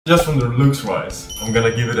Just from the looks wise, I'm gonna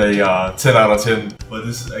give it a 10 out of 10. But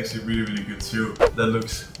this is actually really good too. That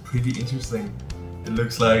looks pretty interesting. It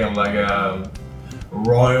looks like I'm like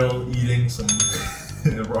royal eating some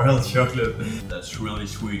royal chocolate. That's really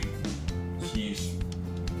sweet. Jeez,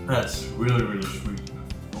 that's really sweet.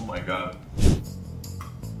 Oh my god.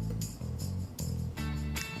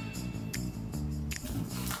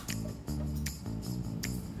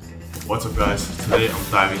 What's up guys, today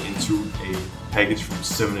I'm diving into a package from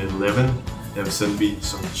 7-Eleven. They have sent me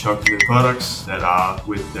some chocolate products that are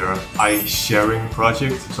with their Isharing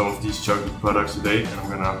project. Some of these chocolate products today, and I'm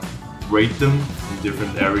gonna rate them in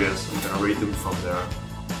different areas. I'm gonna rate them from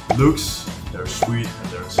their looks, their sweet, and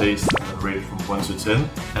their taste. I'm gonna rate it from 1 to 10.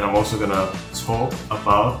 And I'm also gonna talk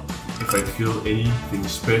about if I feel anything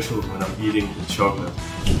special when I'm eating the chocolate.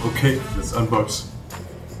 Okay, let's unbox.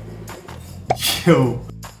 Yo!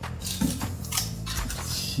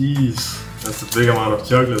 Jeez, that's a big amount of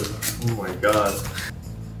chocolate. Oh my god.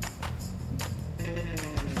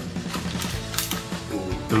 Oh,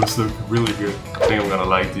 those look really good. I think I'm gonna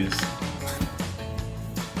like these.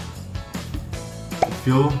 I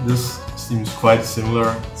feel this seems quite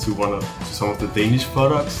similar to some of the Danish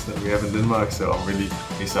products that we have in Denmark, so I'm really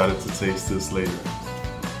excited to taste this later.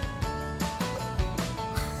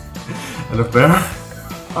 And a bear?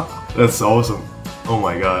 That's awesome. Oh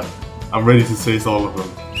my god. I'm ready to taste all of them.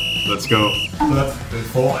 Let's go. But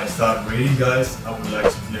before I start rating guys, I would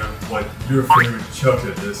like to hear what your favorite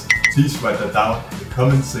chocolate is. Please write that down in the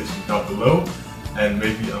comment section down below, and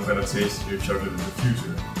maybe I'm gonna taste your chocolate in the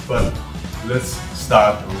future. But let's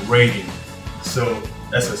start rating. So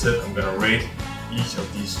as I said, I'm gonna rate each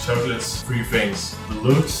of these chocolates. 3 things: the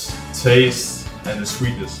looks, taste, and the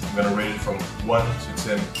sweetness. I'm gonna rate it from 1 to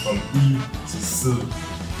 10, from E to C.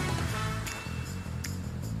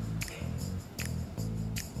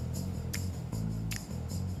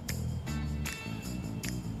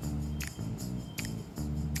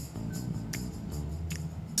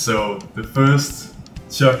 So the first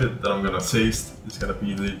chocolate that I'm gonna taste is gonna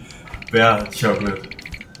be the bear chocolate.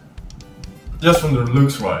 Just from the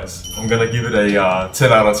looks wise, I'm gonna give it a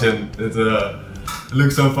 10 out of 10. It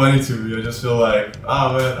looks so funny to me. I just feel like,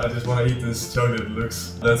 ah man, I just wanna eat this chocolate.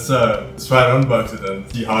 Let's try to unbox it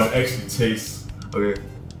and see how it actually tastes. Okay.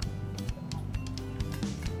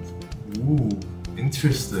 Ooh,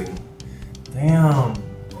 interesting. Damn,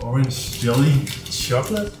 orange jelly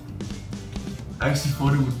chocolate? I actually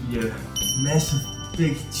thought it would be a massive,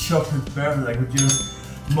 big chocolate bear that I could just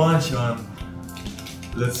munch on.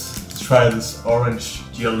 Let's try this orange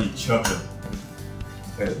jelly chocolate.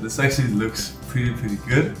 Okay, this actually looks pretty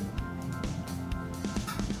good.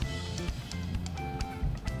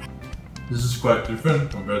 This is quite different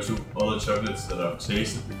compared to other chocolates that I've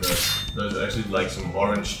tasted, because there's actually like some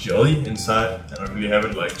orange jelly inside, and I really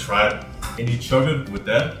haven't like tried any chocolate with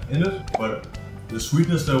that in it. But the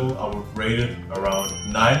sweetness level, I would rate it around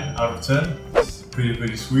 9 out of 10. It's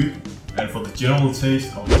pretty sweet. And for the general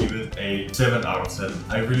taste, I would give it a 7 out of 10.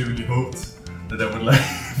 I really hoped that would like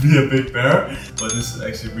be a big bear, but this is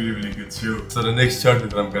actually really good too. So the next chocolate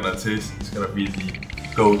that I'm gonna taste is gonna be the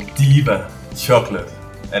Godiva chocolate,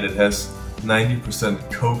 and it has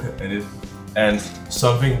 90% cocoa in it. And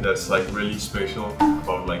something that's like really special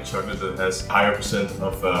about like chocolate that has higher percent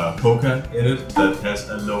of cocoa in it, that has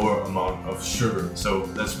a lower amount of sugar. So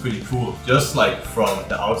that's pretty cool. Just like from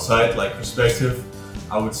the outside like perspective,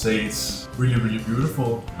 I would say it's really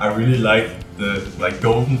beautiful. I really like the like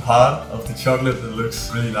golden part of the chocolate. That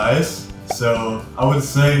looks really nice. So I would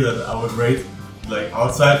say that I would rate like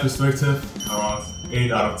outside perspective around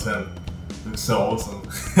 8 out of 10. Looks so awesome.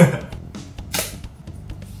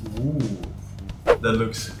 Ooh. That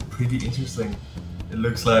looks pretty interesting. It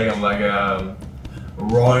looks like I'm like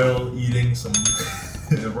royal eating some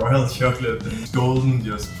royal chocolate. It's golden,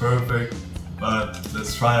 just perfect. But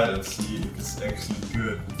let's try it and see if it's actually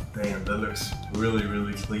good. Damn, that looks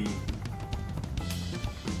really clean.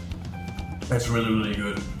 That's really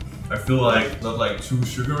good. I feel like not like too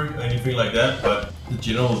sugary or anything like that, but the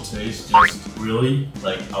general taste just really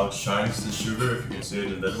like outshines the sugar, if you can say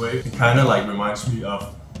it in that way. It kind of like reminds me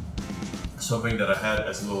of something that I had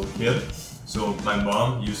as a little kid. So my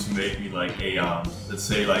mom used to make me like a, let's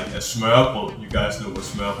say like a smørrebrød. You guys know what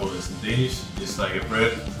smørrebrød is in Danish. It's like a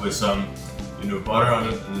bread with some, butter on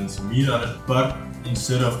it and then some meat on it. But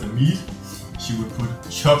instead of the meat, she would put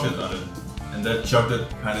chocolate on it. And that chocolate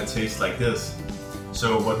kind of tastes like this.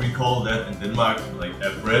 So what we call that in Denmark, like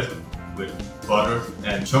a bread with butter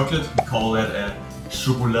and chocolate, we call that a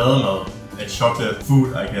chokolademad. A chocolate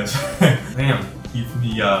food, I guess. Damn. give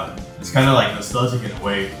me it's kind of like nostalgic in a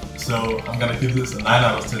way. So I'm gonna give this a 9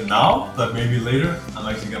 out of 10 now, but maybe later I'm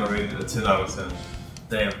actually gonna rate it a 10 out of 10.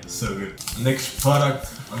 Damn, so good. Next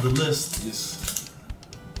product on the list is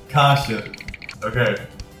Kasia. Okay,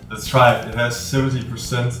 let's try it. It has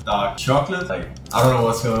 70% dark chocolate. Like, I don't know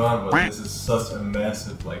what's going on, but this is such a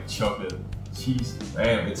massive like chocolate cheese.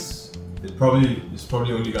 Damn, it's probably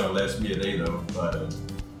only gonna last me a day though, but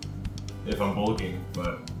if I'm bulking,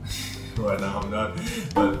 but right now I'm not.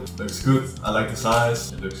 But it looks good. I like the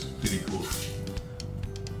size. It looks pretty cool.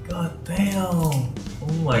 God damn!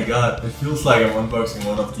 Oh my god, it feels like I'm unboxing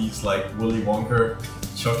one of these like Willy Wonka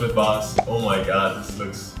chocolate bars. Oh my god, this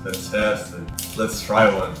looks fantastic. Let's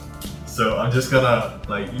try one. So I'm just gonna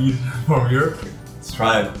like eat from here. Let's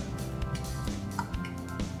try it.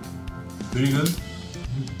 Pretty good.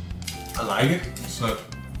 I like it. It's not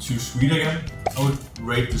too sweet again. I would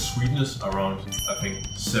rate the sweetness around, I think,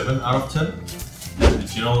 7 out of 10. And the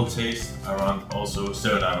general taste around also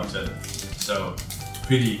 7 out of 10. So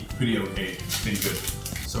pretty okay, pretty good.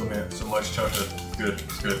 So much chocolate, good.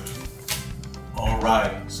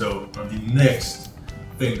 Alright, so on the next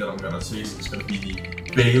thing that I'm gonna taste is gonna be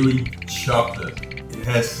the Bailey chocolate. It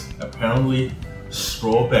has apparently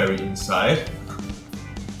strawberry inside.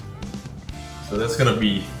 So that's gonna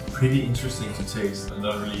be pretty interesting to taste. I'm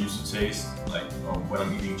not really used to taste like when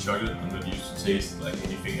I'm eating chocolate. I'm not used to taste like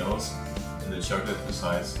anything else in the chocolate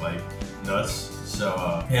besides like nuts. So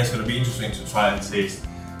yeah, it's gonna be interesting to try and taste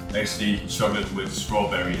actually chocolate with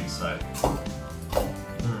strawberry inside.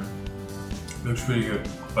 Looks pretty good.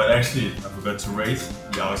 But actually, I forgot to rate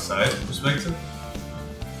the outside perspective.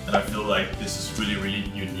 And I feel like this is really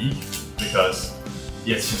unique because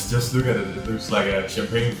yeah, just look at it. It looks like a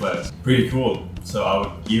champagne flask. Pretty cool. So I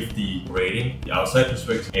would give the rating, the outside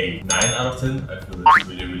perspective, a 9 out of 10. I feel it's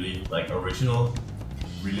really like original,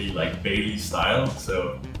 really like Bailey style.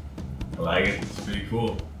 So I like it. It's pretty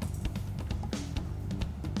cool.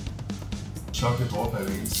 Chocolate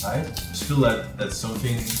strawberry inside. I just feel that that's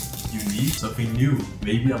something unique, something new.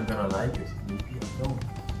 Maybe I'm gonna like it. Maybe I don't.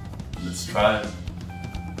 Let's try it.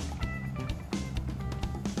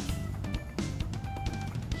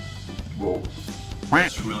 Whoa.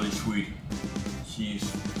 That's really sweet. Jeez.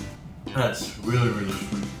 That's really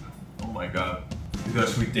sweet. Oh my god.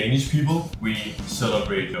 Because with Danish people, we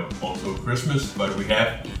celebrate also Christmas, but we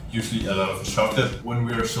have usually a lot of chocolate when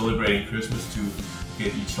we are celebrating Christmas to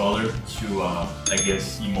get each other to, I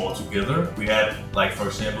guess, be more together. We had, like, for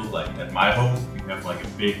example, like at my home, we have like a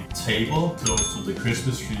big table close to the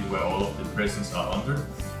Christmas tree where all of the presents are under.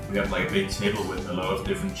 We have like a big table with a lot of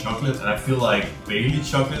different chocolate, and I feel like Bailey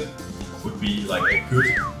chocolate would be like a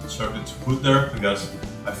good chocolate to put there because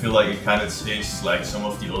I feel like it kind of tastes like some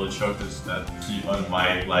of the other chocolates that you see on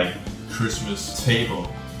my like Christmas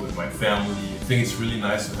table with my family. I think it's really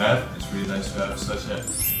nice to have. It's really nice to have such a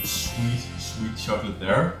sweet chocolate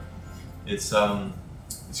there. It's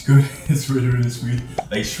good. It's really sweet.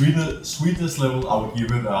 Like sweetness level, I would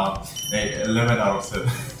give it a 11 out of 10.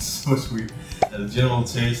 So sweet. And the general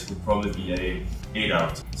taste would probably be a 8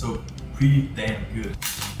 out of 10. So pretty damn good.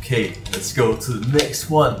 Okay, let's go to the next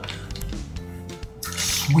one.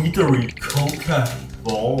 Sweetery coca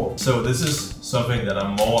ball. So this is something that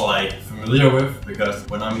I'm more like familiar with because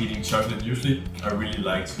when I'm eating chocolate usually, I really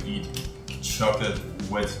like to eat chocolate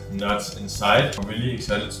with nuts inside. I'm really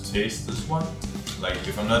excited to taste this one. Like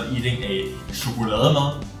if I'm not eating a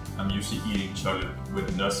chocolademad, I'm usually eating chocolate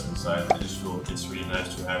with nuts inside. I just feel it's really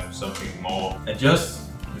nice to have something more. And just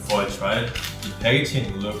before I try it, the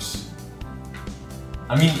packaging looks,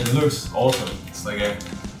 I mean, it looks awesome. It's like a,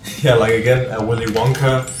 yeah, like again, a Willy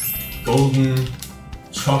Wonka golden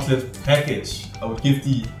chocolate package. I would give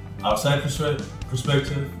the outside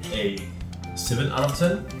perspective a 7 out of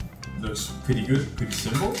 10. Looks pretty good, pretty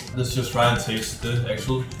simple. Let's just try and taste the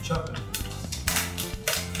actual chocolate.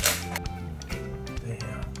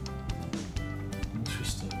 Damn.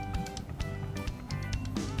 Interesting.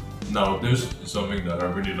 Now this is something that I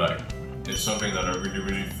really like. It's something that I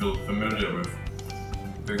really feel familiar with.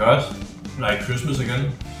 Because, like Christmas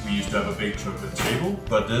again, we used to have a big chocolate table,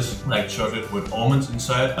 but this, like chocolate with almonds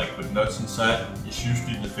inside, like with nuts inside, is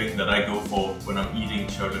usually the thing that I go for when I'm eating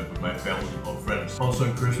chocolate with my family or friends. Also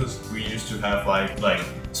in Christmas, we used to have like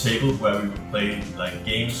table where we would play like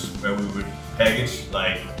games, where we would package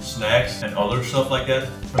like snacks and other stuff like that,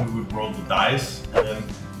 and we would roll the dice and then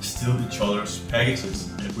steal each other's packages.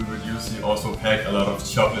 And we would usually also pack a lot of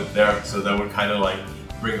chocolate there, so that would kind of like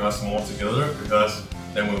bring us more together because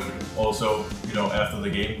then we would also, you know, after the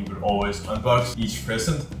game, we would always unbox each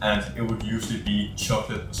present and it would usually be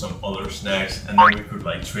chocolate or some other snacks, and then we could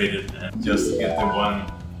like trade it and just get the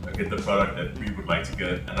one. Okay, get the product that we would like to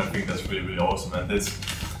get, and I think that's really awesome. And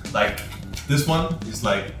this one is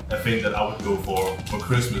like a thing that I would go for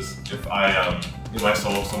Christmas if I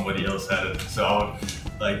saw somebody else had it. So I would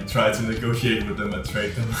like try to negotiate with them and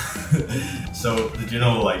trade them. So the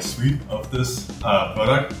general like sweet of this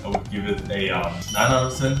product, I would give it a 9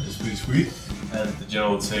 out of 10. It's pretty sweet. And the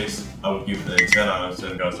general taste, I would give it a 10 out of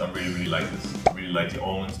 10 because I really like this. I really like the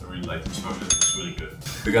almonds, I really like the chocolate, it's really good.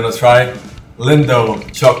 We're gonna try Lindor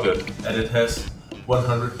chocolate, and it has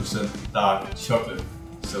 100% dark chocolate,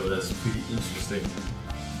 so that's pretty interesting.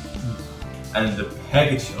 And the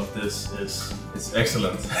package of this is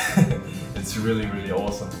excellent. It's really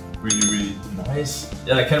awesome, really nice.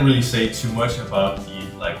 Yeah, I can't really say too much about the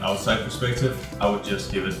like outside perspective. I would just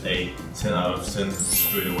give it a 10 out of 10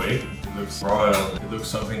 straight away. It looks royal. It looks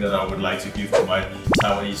something that I would like to give to my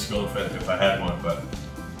Taiwanese girlfriend if I had one, but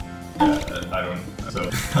yeah, I don't. So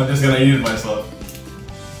I'm just gonna eat it myself.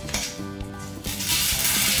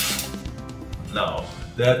 Now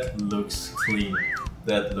that looks clean.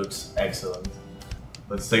 That looks excellent.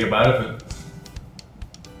 Let's take a bite of it.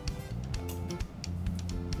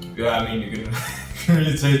 Yeah, I mean, you can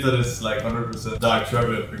really taste that it's like 100% dark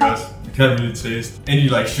chocolate because you can't really taste any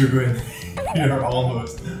like sugar in here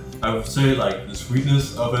almost. I would say like the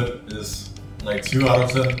sweetness of it is like 2 out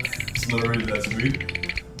of 10. It's not really that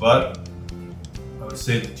sweet, but I would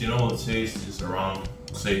say the general taste is around,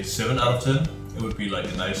 say, 7 out of 10. It would be like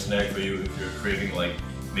a nice snack for you if you're craving like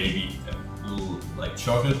maybe a little like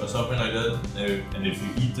chocolate or something like that. And if you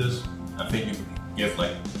eat this, I think you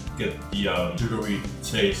get the sugary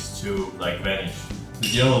taste to like vanish. The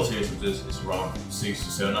general taste of this is around 6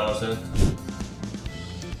 to 7 out of 10.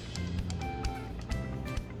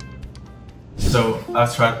 So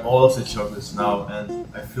I've tried all of the chocolates now, and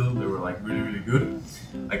I feel they were like really good.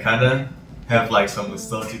 I kinda have like some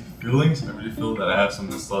nostalgic feelings. I really feel that I have some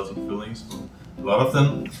nostalgic feelings for a lot of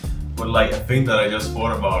them. But like a thing that I just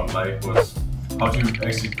thought about like was how do you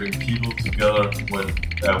actually bring people together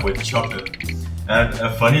with chocolate. And a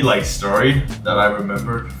funny like story that I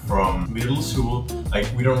remembered from middle school, like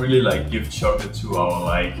we don't really like give chocolate to our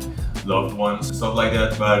like loved ones and stuff like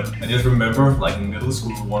that, but I just remember like in middle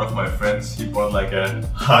school one of my friends, he bought like a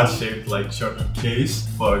heart-shaped like chocolate case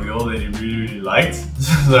for a girl that he really liked.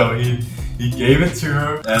 So he gave it to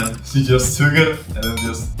her and she just took it and then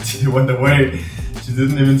just went away. She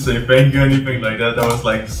didn't even say thank you or anything like that. That was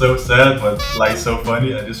like so sad but like so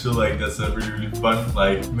funny. I just feel like that's a really fun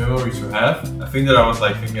like memory to have. I think that I was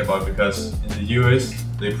like thinking about because in the US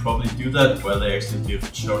they probably do that where they actually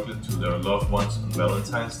give chocolate to their loved ones on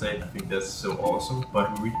Valentine's Day. I think that's so awesome,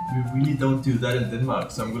 but we really don't do that in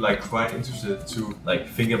Denmark. So I'm like quite interested to like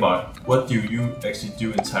think about what do you actually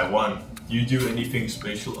do in Taiwan? Do you do anything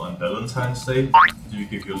special on Valentine's Day? Do you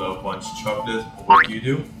give your loved ones chocolate, or what do you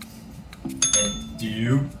do? And do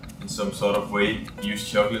you, in some sort of way, use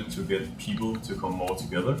chocolate to get people to come more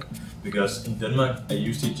together? Because in Denmark, I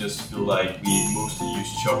usually just feel like we mostly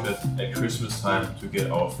use chocolate at Christmas time to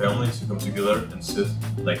get our families to come together and sit,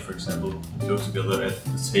 like for example, go together at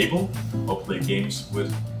the table or play games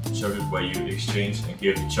with chocolate where you exchange and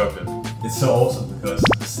give chocolate. It's so awesome because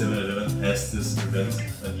 7-Eleven has this event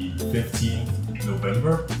on the 15th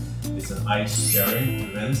November. It's an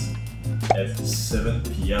Isharing event at 7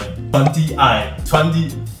 p.m. 20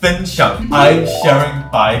分享 Isharing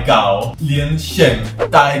百稿连线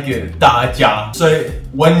带给大家最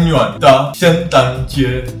温暖的圣诞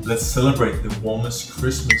节。Let's celebrate the warmest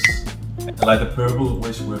Christmas. I like the purple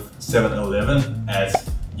wish with 7-Eleven at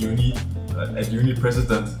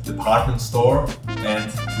Uni-President department store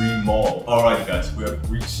and Green Mall. Alright guys, we have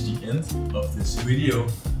reached the end of this video.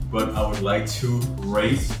 But I would like to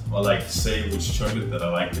rate or like say which chocolate that I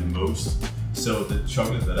like the most. So the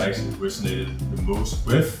chocolate that I actually resonated the most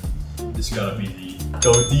with is gonna be the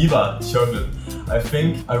Godiva chocolate. I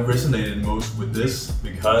think I resonated most with this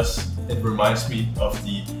because it reminds me of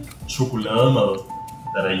the chokolademad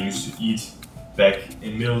that I used to eat back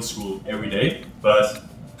in middle school every day. But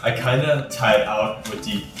I kinda tied out with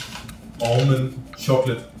the almond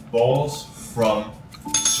chocolate balls from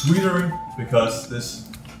Isharing because this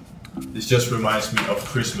just reminds me of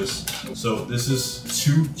Christmas. So this is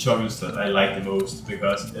 2 chocolates that I like the most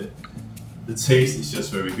because the taste is just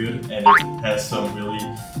very good and it has some really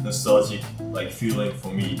nostalgic like feeling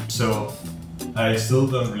for me. So I still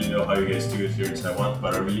don't really know how you guys do it here in Taiwan,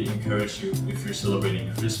 but I really encourage you, if you're celebrating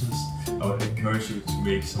Christmas, I would encourage you to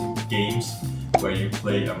make some games where you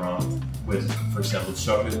play around with, for example,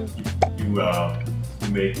 chocolate. You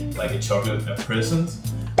make like a chocolate a present.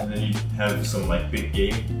 And then you have some like big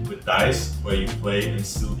game with dice where you play and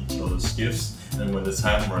steal each other's gifts. And when the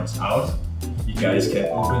time runs out, You guys can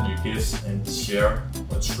open your gifts and share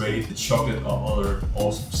or trade the chocolate or other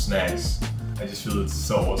awesome snacks. I just feel it's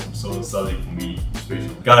so awesome, so nostalgic for me,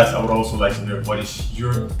 especially. Guys, I would also like to hear what is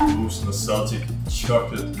your most nostalgic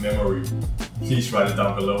chocolate memory. Please write it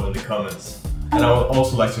down below in the comments. And I would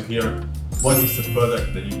also like to hear what is the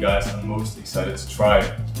product that you guys are most excited to try.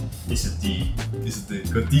 Is it the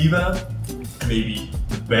Godiva? Maybe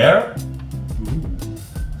the bear? Ooh.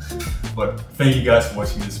 But thank you guys for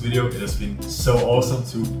watching this video. It has been so awesome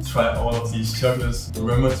to try all of these chocolates.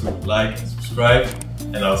 Remember to like and subscribe,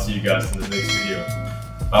 and I'll see you guys in the next video.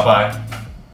 Bye bye.